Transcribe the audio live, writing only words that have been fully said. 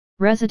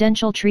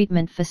Residential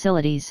treatment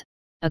facilities,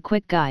 a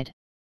quick guide.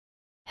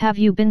 Have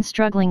you been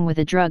struggling with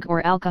a drug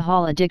or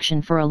alcohol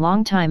addiction for a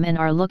long time and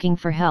are looking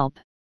for help?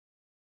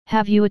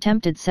 Have you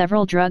attempted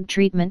several drug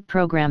treatment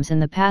programs in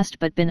the past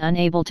but been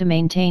unable to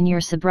maintain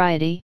your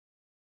sobriety?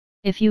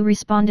 If you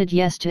responded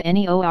yes to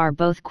any or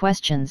both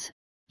questions,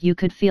 you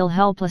could feel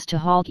helpless to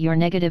halt your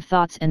negative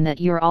thoughts and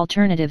that your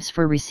alternatives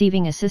for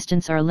receiving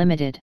assistance are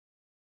limited.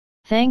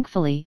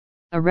 Thankfully,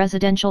 a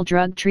residential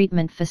drug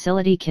treatment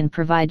facility can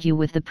provide you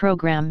with the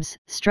programs,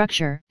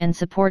 structure, and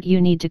support you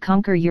need to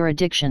conquer your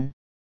addiction.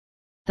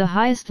 The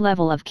highest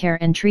level of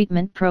care and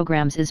treatment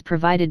programs is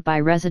provided by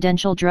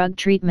residential drug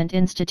treatment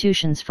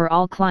institutions for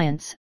all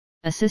clients,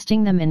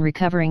 assisting them in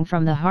recovering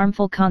from the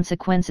harmful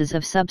consequences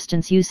of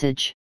substance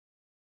usage.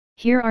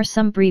 Here are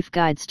some brief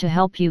guides to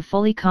help you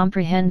fully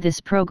comprehend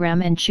this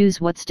program and choose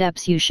what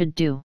steps you should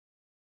do.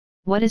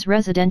 What is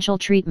residential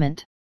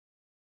treatment?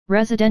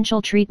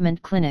 Residential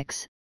treatment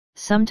clinics,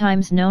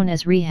 sometimes known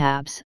as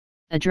rehabs,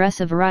 address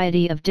a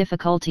variety of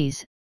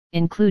difficulties,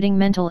 including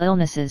mental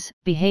illnesses,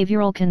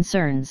 behavioral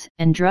concerns,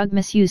 and drug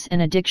misuse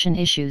and addiction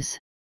issues.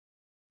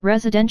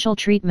 Residential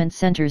treatment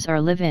centers are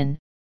live-in,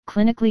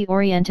 clinically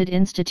oriented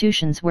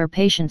institutions where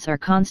patients are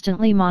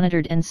constantly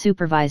monitored and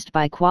supervised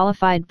by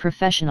qualified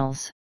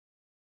professionals.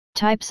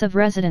 Types of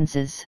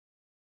residences.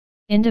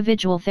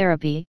 Individual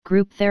therapy,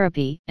 group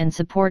therapy, and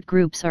support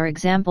groups are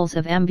examples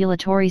of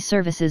ambulatory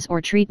services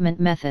or treatment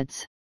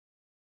methods.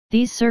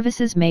 These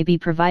services may be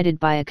provided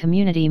by a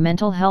community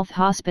mental health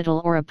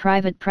hospital or a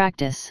private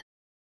practice.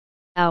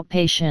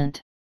 Outpatient.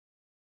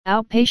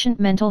 Outpatient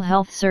mental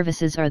health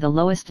services are the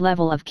lowest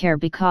level of care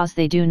because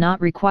they do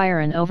not require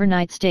an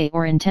overnight stay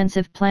or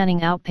intensive planning.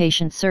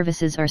 Outpatient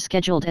services are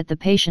scheduled at the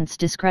patient's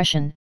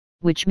discretion,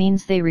 which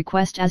means they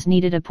request as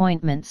needed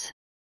appointments.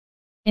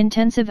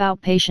 Intensive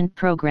outpatient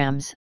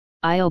programs,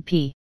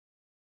 IOP.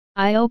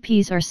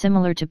 IOPs are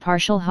similar to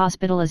partial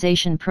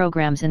hospitalization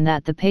programs in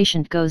that the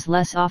patient goes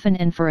less often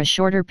and for a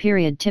shorter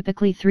period,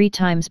 typically 3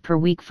 times per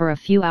week for a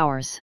few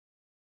hours.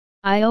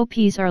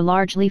 IOPs are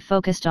largely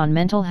focused on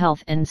mental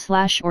health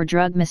and/or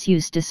drug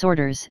misuse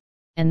disorders,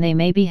 and they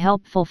may be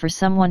helpful for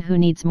someone who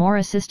needs more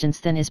assistance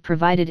than is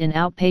provided in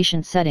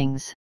outpatient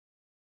settings.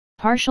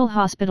 Partial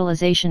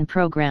hospitalization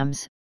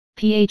programs,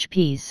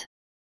 PHPs.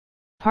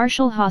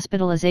 Partial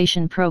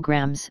hospitalization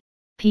programs,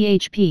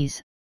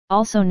 PHPs,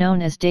 also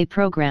known as day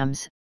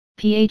programs,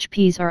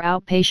 PHPs are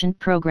outpatient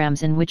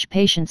programs in which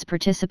patients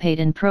participate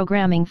in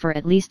programming for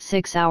at least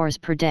 6 hours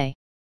per day.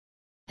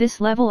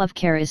 This level of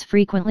care is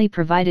frequently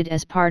provided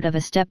as part of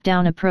a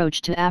step-down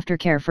approach to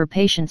aftercare for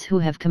patients who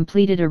have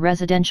completed a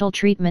residential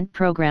treatment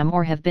program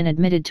or have been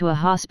admitted to a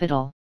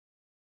hospital.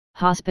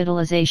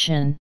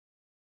 Hospitalization.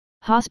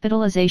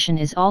 Hospitalization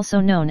is also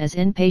known as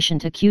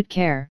inpatient acute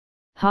care.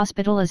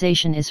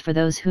 Hospitalization is for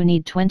those who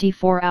need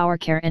 24-hour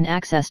care and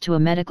access to a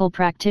medical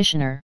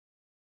practitioner.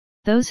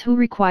 Those who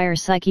require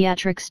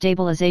psychiatric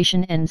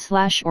stabilization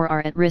and/or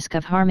are at risk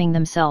of harming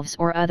themselves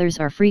or others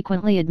are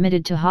frequently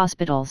admitted to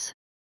hospitals.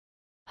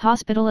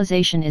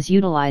 Hospitalization is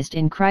utilized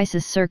in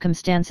crisis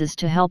circumstances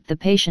to help the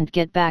patient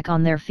get back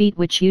on their feet,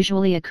 which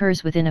usually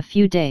occurs within a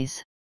few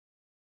days.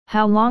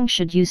 How long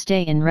should you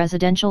stay in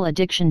residential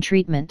addiction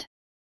treatment?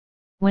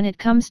 When it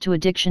comes to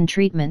addiction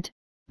treatment,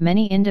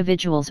 many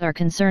individuals are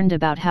concerned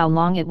about how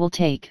long it will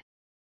take.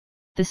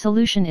 The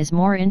solution is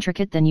more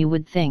intricate than you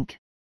would think.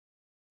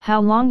 How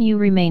long you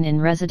remain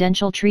in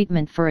residential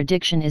treatment for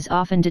addiction is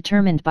often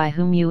determined by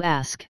whom you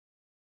ask.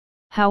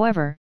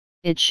 However,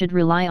 it should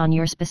rely on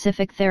your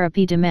specific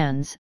therapy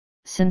demands,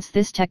 since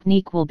this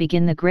technique will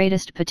begin the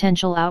greatest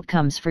potential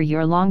outcomes for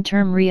your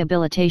long-term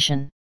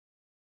rehabilitation.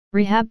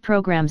 Rehab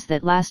programs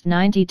that last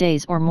 90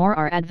 days or more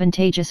are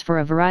advantageous for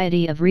a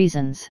variety of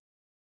reasons.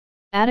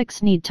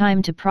 Addicts need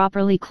time to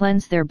properly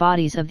cleanse their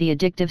bodies of the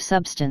addictive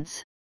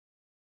substance.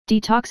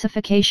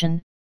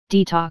 Detoxification,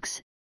 detox,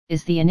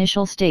 is the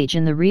initial stage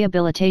in the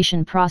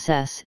rehabilitation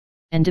process,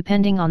 and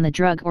depending on the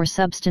drug or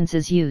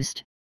substances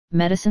used,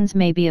 medicines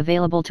may be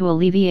available to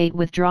alleviate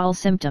withdrawal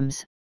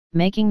symptoms,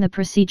 making the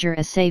procedure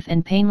as safe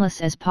and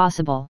painless as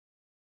possible.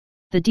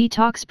 The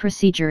detox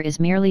procedure is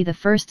merely the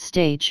first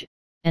stage,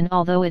 and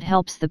although it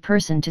helps the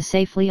person to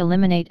safely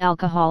eliminate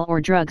alcohol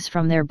or drugs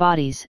from their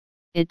bodies,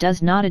 it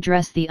does not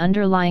address the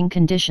underlying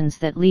conditions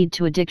that lead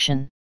to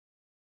addiction.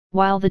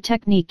 While the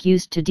technique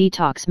used to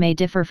detox may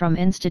differ from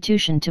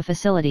institution to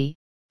facility,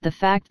 the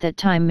fact that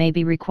time may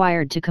be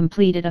required to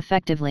complete it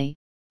effectively,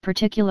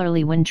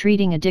 particularly when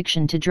treating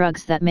addiction to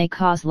drugs that may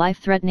cause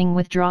life-threatening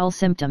withdrawal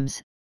symptoms,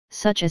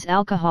 such as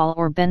alcohol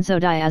or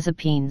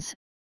benzodiazepines,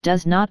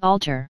 does not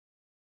alter.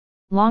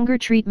 Longer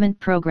treatment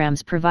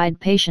programs provide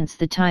patients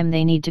the time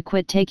they need to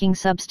quit taking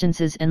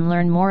substances and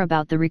learn more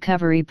about the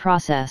recovery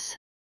process.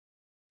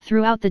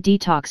 Throughout the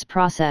detox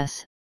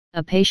process,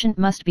 a patient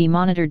must be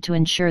monitored to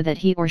ensure that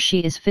he or she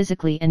is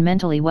physically and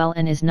mentally well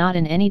and is not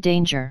in any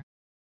danger.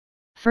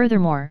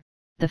 Furthermore,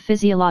 the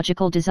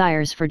physiological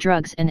desires for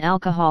drugs and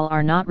alcohol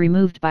are not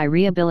removed by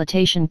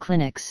rehabilitation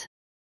clinics.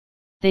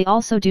 They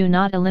also do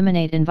not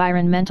eliminate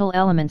environmental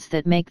elements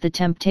that make the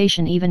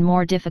temptation even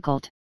more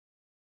difficult.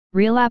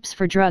 Relapse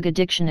for drug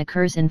addiction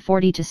occurs in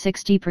 40 to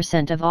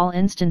 60% of all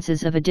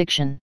instances of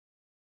addiction.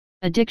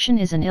 Addiction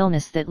is an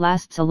illness that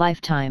lasts a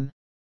lifetime.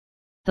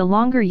 The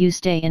longer you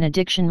stay in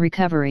addiction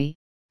recovery,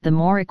 the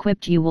more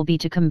equipped you will be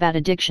to combat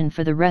addiction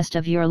for the rest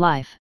of your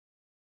life.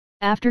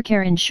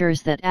 Aftercare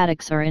ensures that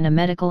addicts are in a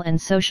medical and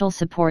social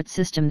support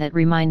system that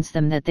reminds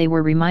them that they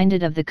were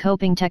reminded of the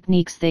coping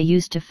techniques they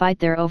used to fight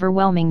their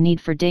overwhelming need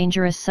for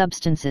dangerous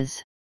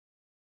substances.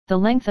 The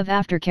length of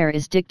aftercare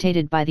is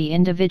dictated by the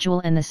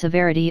individual and the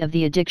severity of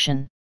the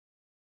addiction.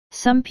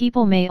 Some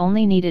people may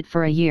only need it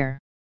for a year.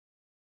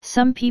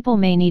 Some people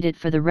may need it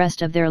for the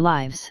rest of their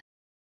lives.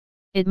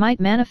 It might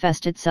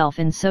manifest itself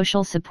in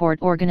social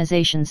support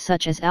organizations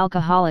such as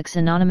Alcoholics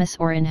Anonymous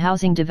or in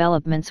housing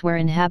developments where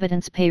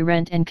inhabitants pay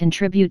rent and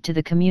contribute to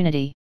the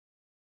community.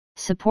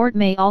 Support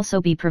may also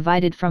be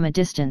provided from a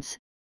distance,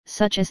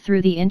 such as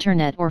through the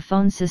internet or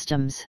phone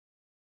systems.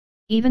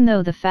 Even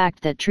though the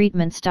fact that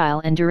treatment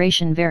style and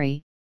duration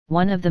vary,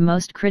 one of the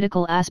most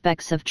critical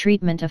aspects of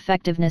treatment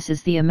effectiveness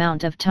is the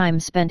amount of time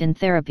spent in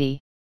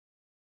therapy.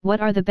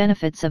 What are the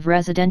benefits of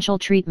residential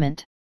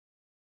treatment?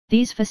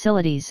 These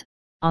facilities,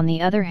 on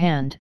the other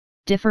hand,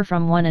 differ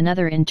from one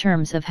another in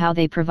terms of how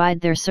they provide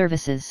their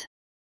services.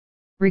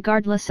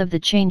 Regardless of the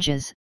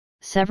changes,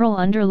 several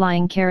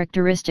underlying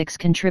characteristics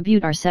that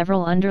contribute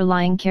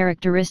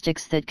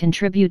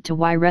to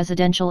why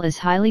residential is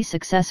highly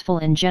successful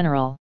in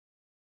general.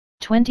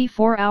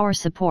 24-hour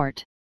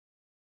support.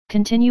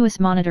 Continuous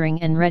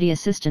monitoring and ready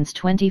assistance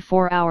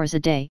 24 hours a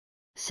day,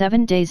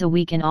 7 days a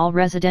week in all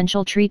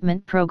residential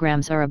treatment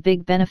programs are a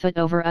big benefit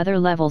over other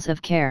levels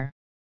of care.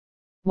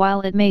 While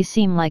it may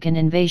seem like an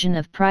invasion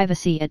of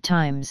privacy at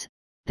times,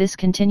 this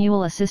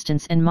continual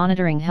assistance and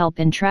monitoring help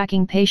in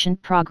tracking patient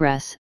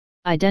progress,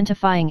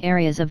 identifying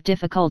areas of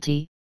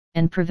difficulty,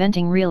 and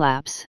preventing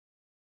relapse.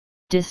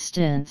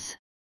 Distance.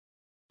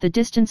 The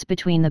distance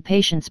between the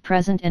patient's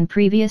present and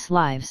previous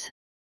lives.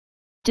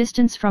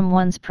 Distance from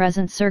one's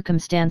present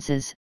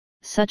circumstances,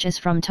 such as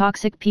from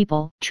toxic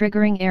people,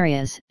 triggering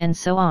areas, and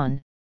so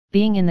on.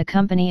 Being in the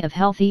company of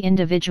healthy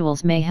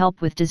individuals may help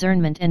with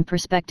discernment and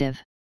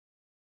perspective.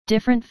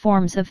 Different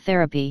forms of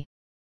therapy.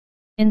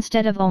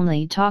 Instead of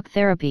only talk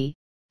therapy,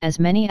 as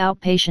many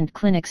outpatient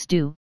clinics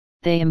do,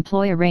 they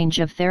employ a range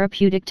of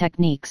therapeutic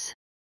techniques.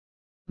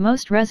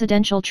 Most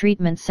residential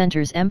treatment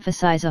centers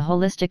emphasize a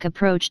holistic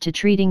approach to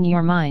treating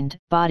your mind,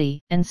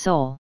 body, and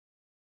soul.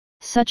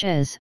 Such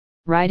as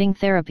writing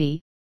therapy,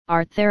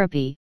 art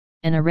therapy,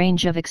 and a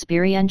range of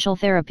experiential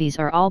therapies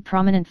are all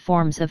prominent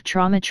forms of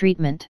trauma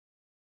treatment.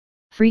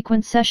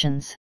 Frequent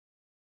sessions.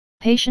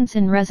 Patients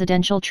in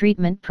residential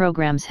treatment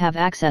programs have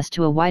access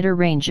to a wider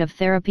range of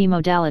therapy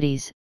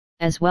modalities,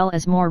 as well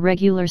as more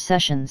regular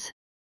sessions.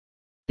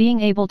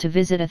 Being able to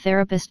visit a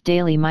therapist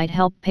daily might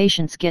help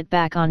patients get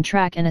back on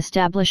track and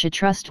establish a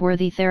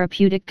trustworthy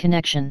therapeutic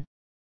connection.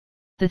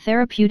 The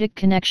therapeutic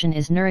connection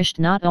is nourished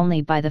not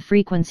only by the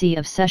frequency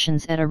of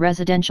sessions at a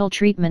residential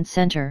treatment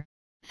center.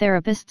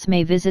 Therapists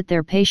may visit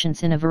their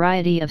patients in a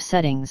variety of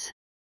settings.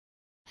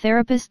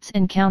 Therapists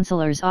and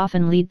counselors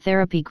often lead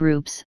therapy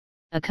groups,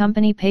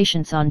 accompany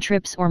patients on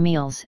trips or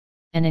meals,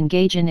 and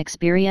engage in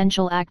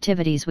experiential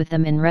activities with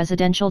them in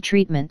residential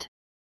treatment.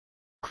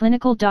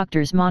 Clinical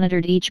doctors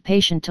monitored each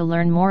patient to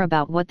learn more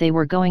about what they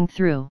were going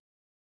through.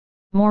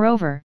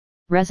 Moreover,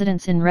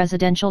 residents in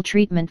residential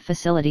treatment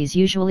facilities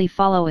usually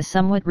follow a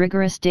somewhat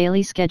rigorous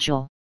daily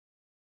schedule.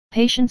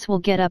 Patients will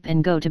get up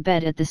and go to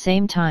bed at the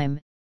same time,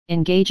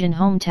 engage in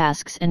home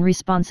tasks and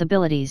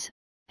responsibilities,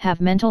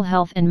 have mental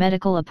health and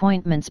medical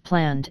appointments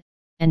planned,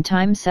 and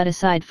time set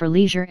aside for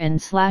leisure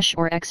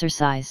and/or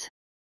exercise.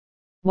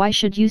 Why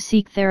should you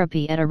seek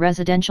therapy at a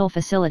residential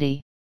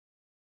facility?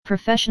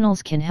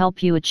 Professionals can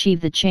help you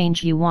achieve the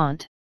change you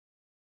want.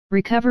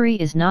 Recovery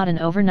is not an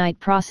overnight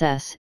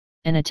process,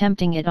 and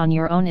attempting it on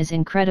your own is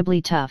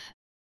incredibly tough.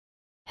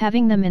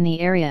 Having them in the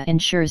area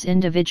ensures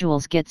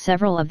individuals get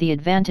several of the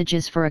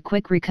advantages for a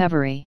quick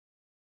recovery.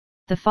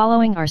 The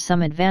following are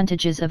some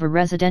advantages of a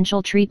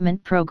residential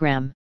treatment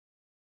program.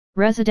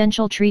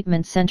 Residential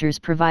treatment centers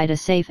provide a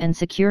safe and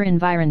secure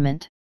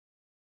environment.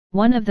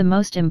 One of the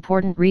most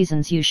important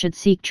reasons you should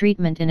seek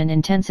treatment in an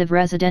intensive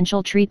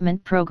residential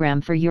treatment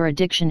program for your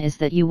addiction is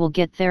that you will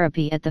get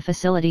therapy at the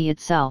facility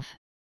itself.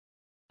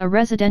 A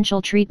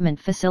residential treatment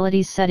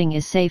facility's setting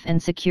is safe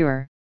and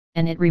secure,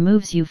 and it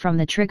removes you from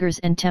the triggers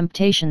and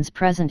temptations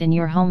present in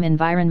your home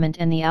environment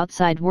and the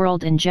outside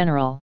world in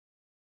general.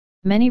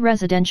 Many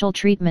residential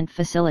treatment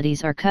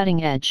facilities are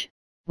cutting edge,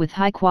 with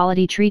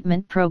high-quality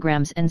treatment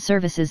programs and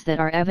services that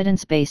are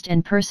evidence-based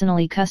and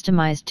personally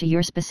customized to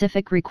your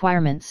specific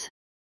requirements.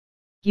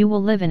 You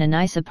will live in a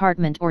nice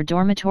apartment or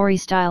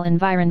dormitory-style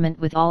environment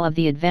with all of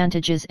the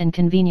advantages and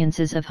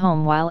conveniences of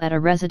home while at a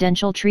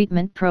residential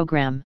treatment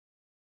program.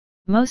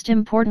 Most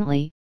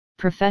importantly,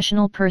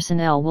 professional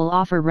personnel will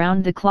offer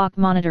round-the-clock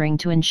monitoring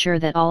to ensure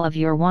that all of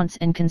your wants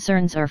and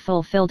concerns are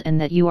fulfilled and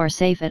that you are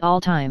safe at all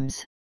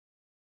times.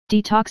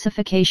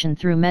 Detoxification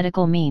through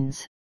medical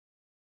means.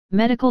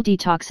 Medical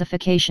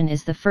detoxification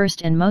is the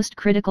first and most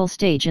critical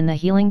stage in the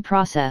healing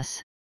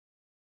process.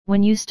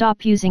 When you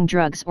stop using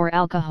drugs or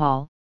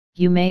alcohol,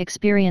 you may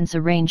experience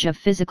a range of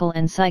physical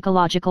and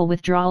psychological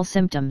withdrawal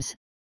symptoms,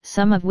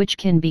 some of which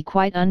can be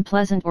quite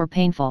unpleasant or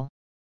painful.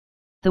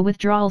 The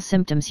withdrawal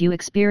symptoms you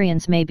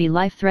experience may be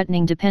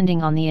life-threatening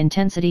depending on the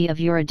intensity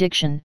of your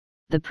addiction,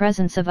 the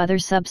presence of other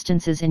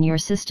substances in your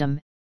system,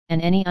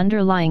 and any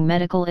underlying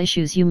medical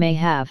issues you may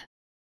have.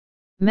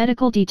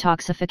 Medical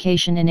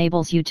detoxification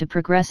enables you to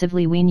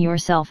progressively wean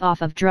yourself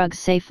off of drugs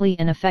safely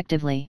and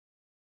effectively.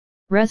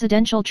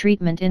 Residential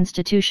treatment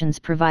institutions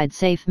provide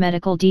safe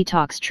medical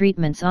detox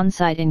treatments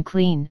on-site in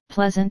clean,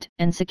 pleasant,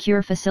 and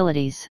secure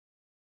facilities.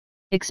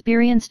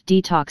 Experienced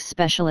detox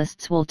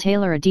specialists will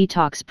tailor a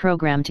detox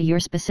program to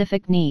your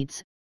specific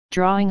needs,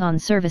 drawing on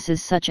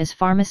services such as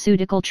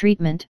pharmaceutical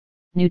treatment,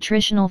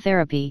 nutritional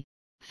therapy,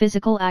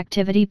 physical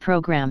activity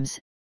programs,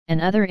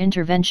 and other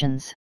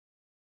interventions.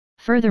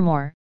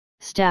 Furthermore,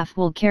 staff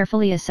will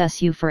carefully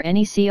assess you for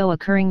any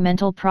co-occurring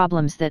mental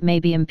problems that may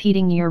be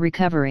impeding your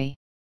recovery.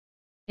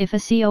 If a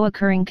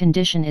co-occurring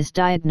condition is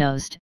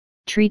diagnosed,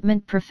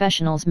 treatment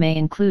professionals may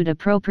include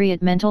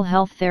appropriate mental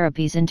health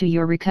therapies into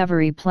your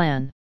recovery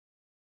plan.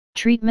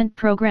 Treatment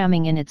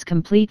programming in its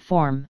complete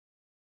form.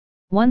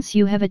 Once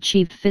you have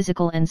achieved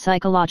physical and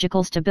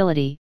psychological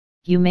stability,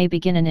 you may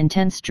begin an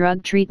intense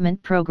drug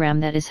treatment program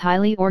that is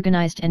highly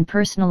organized and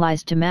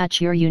personalized to match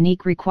your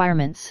unique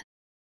requirements.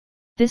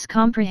 This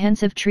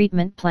comprehensive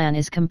treatment plan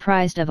is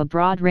comprised of a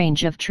broad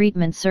range of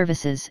treatment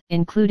services,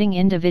 including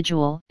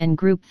individual and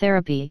group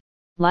therapy,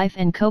 life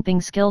and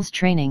coping skills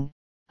training,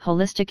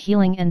 holistic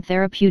healing and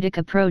therapeutic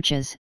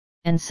approaches,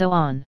 and so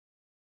on.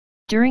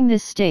 During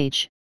this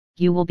stage,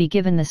 you will be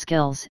given the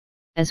skills,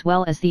 as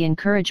well as the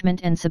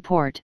encouragement and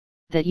support,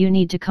 that you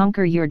need to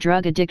conquer your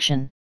drug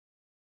addiction.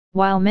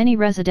 While many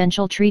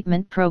residential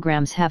treatment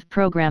programs have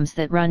programs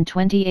that run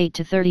 28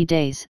 to 30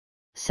 days,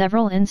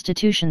 several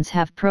institutions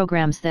have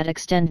programs that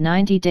extend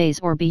 90 days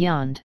or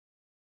beyond.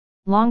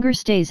 Longer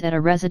stays at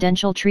a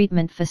residential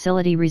treatment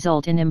facility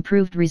result in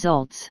improved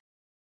results.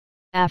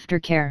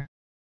 Aftercare.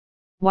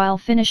 While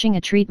finishing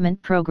a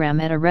treatment program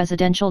at a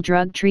residential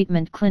drug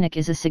treatment clinic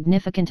is a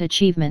significant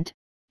achievement,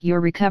 your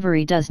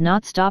recovery does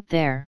not stop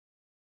there.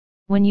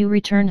 When you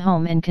return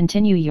home and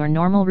continue your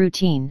normal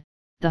routine,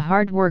 the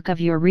hard work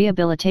of your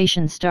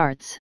rehabilitation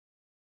starts.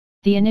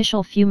 The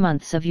initial few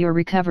months of your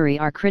recovery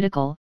are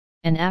critical,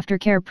 and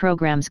aftercare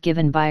programs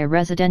given by a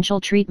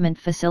residential treatment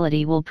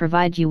facility will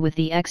provide you with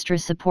the extra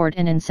support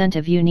and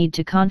incentive you need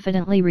to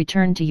confidently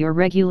return to your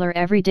regular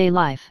everyday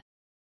life.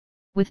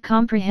 With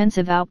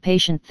comprehensive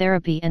outpatient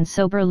therapy and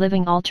sober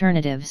living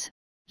alternatives,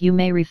 you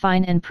may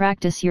refine and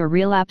practice your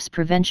relapse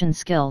prevention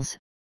skills,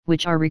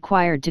 which are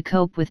required to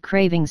cope with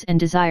cravings and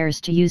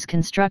desires to use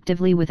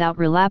constructively without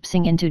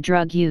relapsing into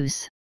drug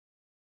use.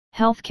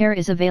 Healthcare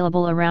is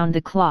available around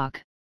the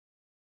clock.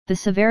 The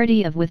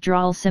severity of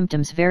withdrawal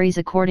symptoms varies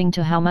according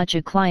to how much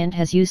a client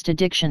has used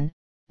addiction.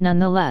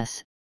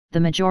 Nonetheless, the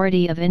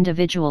majority of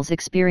individuals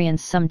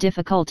experience some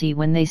difficulty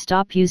when they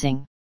stop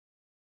using.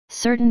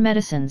 Certain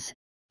medicines,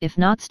 if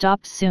not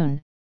stopped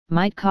soon,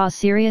 might cause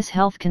serious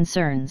health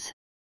concerns.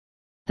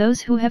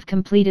 Those who have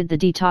completed the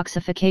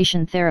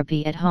detoxification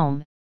therapy at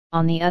home,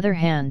 on the other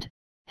hand,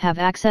 have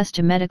access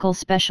to medical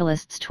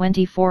specialists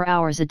 24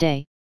 hours a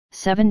day,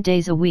 7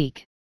 days a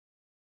week.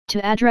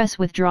 To address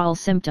withdrawal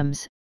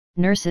symptoms,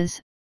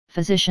 nurses,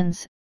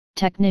 physicians,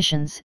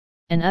 technicians,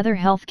 and other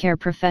healthcare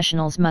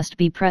professionals must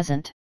be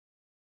present.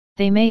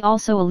 They may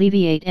also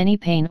alleviate any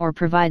pain or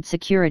provide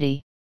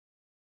security.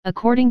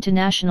 According to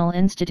National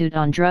Institute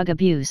on Drug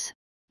Abuse,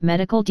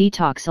 medical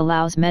detox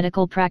allows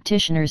medical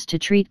practitioners to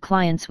treat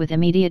clients with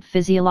immediate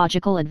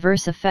physiological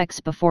adverse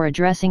effects before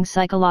addressing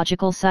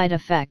psychological side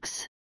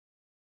effects.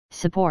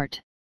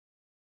 Support.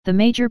 The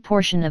major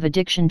portion of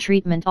addiction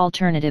treatment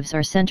alternatives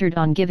are centered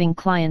on giving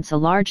clients a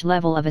large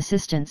level of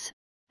assistance.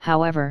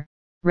 However,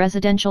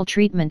 residential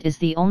treatment is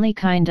the only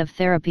kind of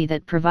therapy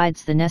that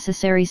provides the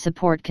necessary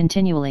support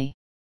continually.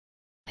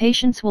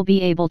 Patients will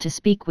be able to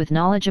speak with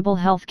knowledgeable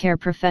healthcare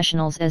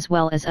professionals as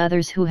well as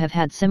others who have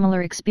had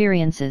similar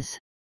experiences.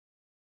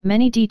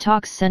 Many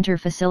detox center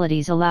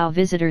facilities allow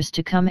visitors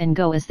to come and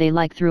go as they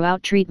like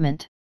throughout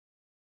treatment.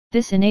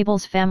 This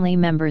enables family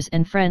members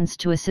and friends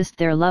to assist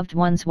their loved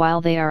ones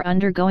while they are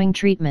undergoing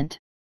treatment.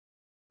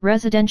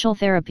 Residential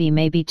therapy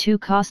may be too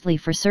costly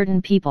for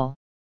certain people.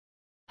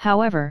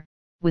 However,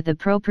 with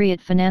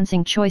appropriate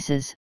financing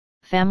choices,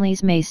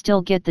 families may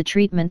still get the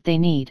treatment they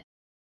need.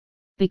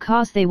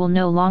 Because they will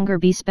no longer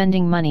be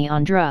spending money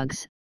on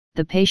drugs,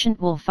 the patient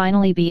will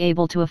finally be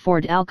able to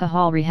afford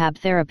alcohol rehab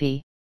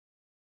therapy.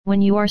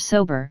 When you are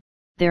sober,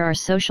 there are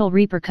social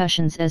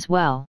repercussions as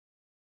well.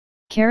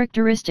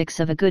 Characteristics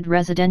of a good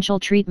residential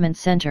treatment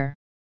center.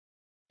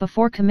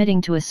 Before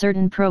committing to a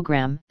certain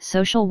program,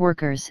 social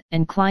workers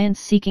and clients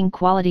seeking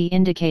quality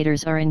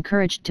indicators are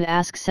encouraged to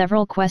ask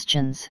several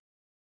questions.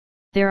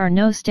 There are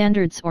no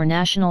standards or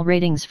national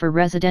ratings for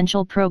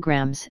residential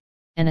programs,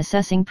 and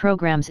assessing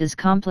programs is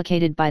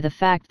complicated by the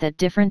fact that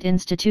different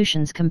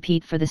institutions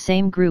compete for the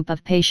same group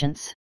of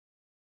patients.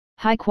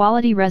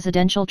 High-quality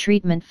residential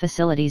treatment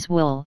facilities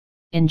will,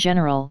 in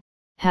general,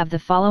 have the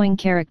following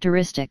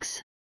characteristics.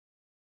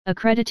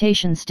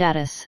 Accreditation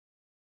status.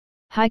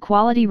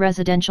 High-quality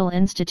residential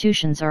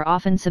institutions are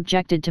often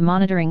subjected to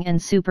monitoring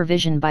and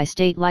supervision by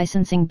state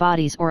licensing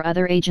bodies or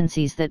other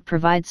agencies that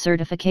provide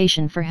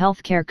certification for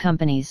healthcare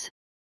companies.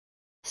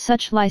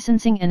 Such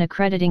licensing and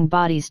accrediting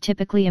bodies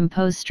typically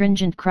impose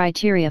stringent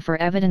criteria for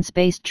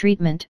evidence-based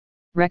treatment,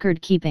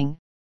 record-keeping,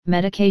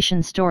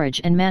 medication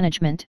storage and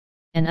management,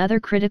 and other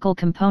critical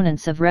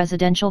components of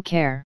residential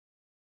care.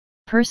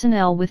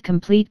 Personnel with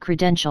complete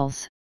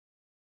credentials.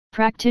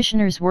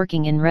 Practitioners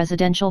working in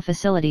residential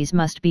facilities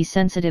must be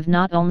sensitive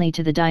not only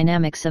to the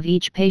dynamics of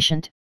each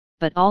patient,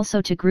 but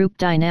also to group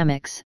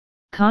dynamics,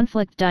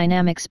 conflict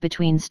dynamics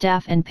between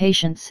staff and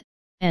patients,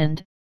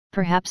 and,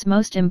 perhaps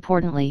most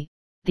importantly,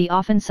 the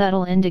often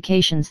subtle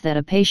indications that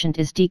a patient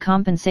is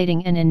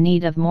decompensating and in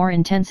need of more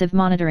intensive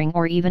monitoring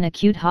or even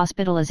acute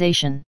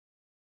hospitalization.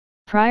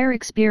 Prior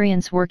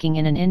experience working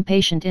in an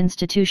inpatient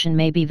institution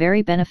may be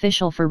very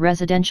beneficial for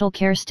residential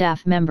care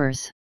staff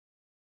members.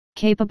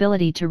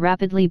 Capability to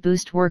rapidly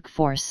boost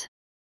workforce.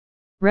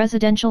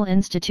 Residential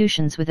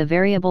institutions with a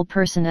variable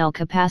personnel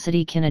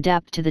capacity can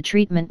adapt to the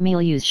treatment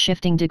milieu's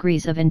shifting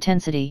degrees of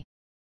intensity.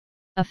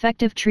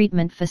 Effective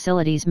treatment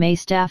facilities may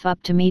staff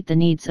up to meet the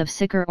needs of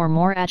sicker or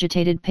more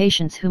agitated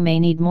patients who may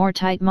need more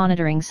tight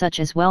monitoring, such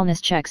as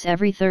wellness checks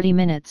every 30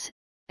 minutes,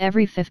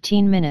 every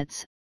 15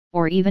 minutes,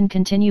 or even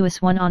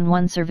continuous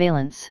one-on-one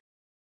surveillance.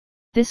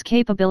 This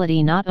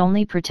capability not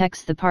only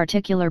protects the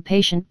particular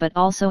patient but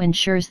also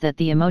ensures that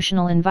the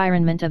emotional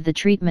environment of the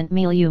treatment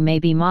milieu may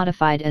be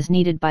modified as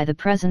needed by the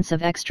presence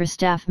of extra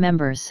staff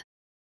members.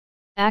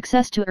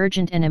 Access to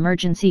urgent and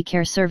emergency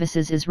care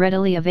services is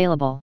readily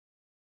available.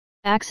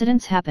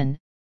 Accidents happen,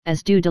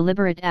 as do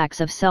deliberate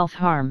acts of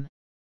self-harm.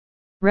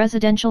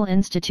 Residential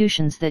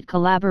institutions that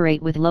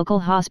collaborate with local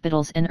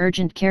hospitals and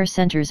urgent care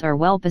centers are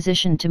well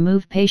positioned to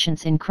move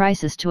patients in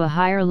crisis to a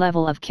higher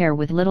level of care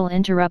with little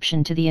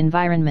interruption to the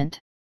environment.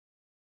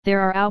 There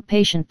are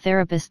outpatient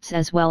therapists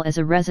as well as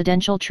a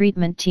residential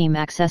treatment team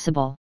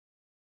accessible.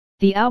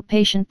 The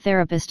outpatient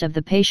therapist of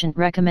the patient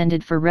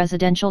recommended for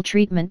residential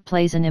treatment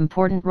plays an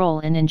important role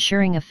in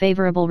ensuring a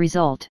favorable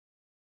result.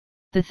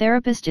 The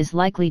therapist is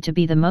likely to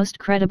be the most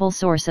credible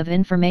source of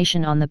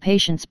information on the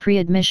patient's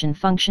pre-admission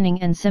functioning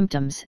and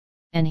symptoms,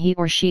 and he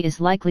or she is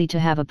likely to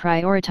have a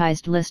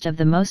prioritized list of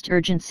the most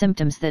urgent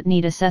symptoms that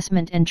need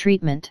assessment and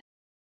treatment.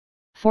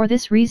 For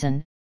this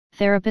reason,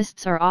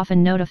 therapists are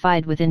often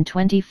notified within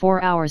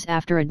 24 hours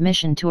after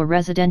admission to a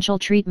residential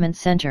treatment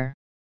center.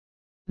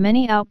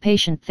 Many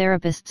outpatient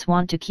therapists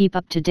want to keep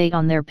up to date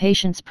on their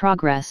patient's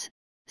progress.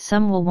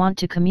 Some will want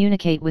to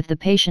communicate with the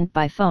patient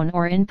by phone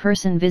or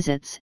in-person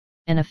visits,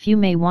 and a few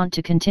may want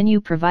to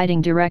continue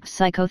providing direct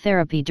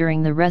psychotherapy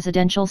during the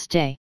residential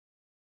stay.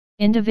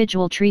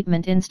 Individual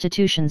treatment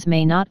institutions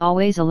may not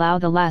always allow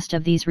the last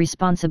of these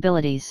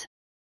responsibilities.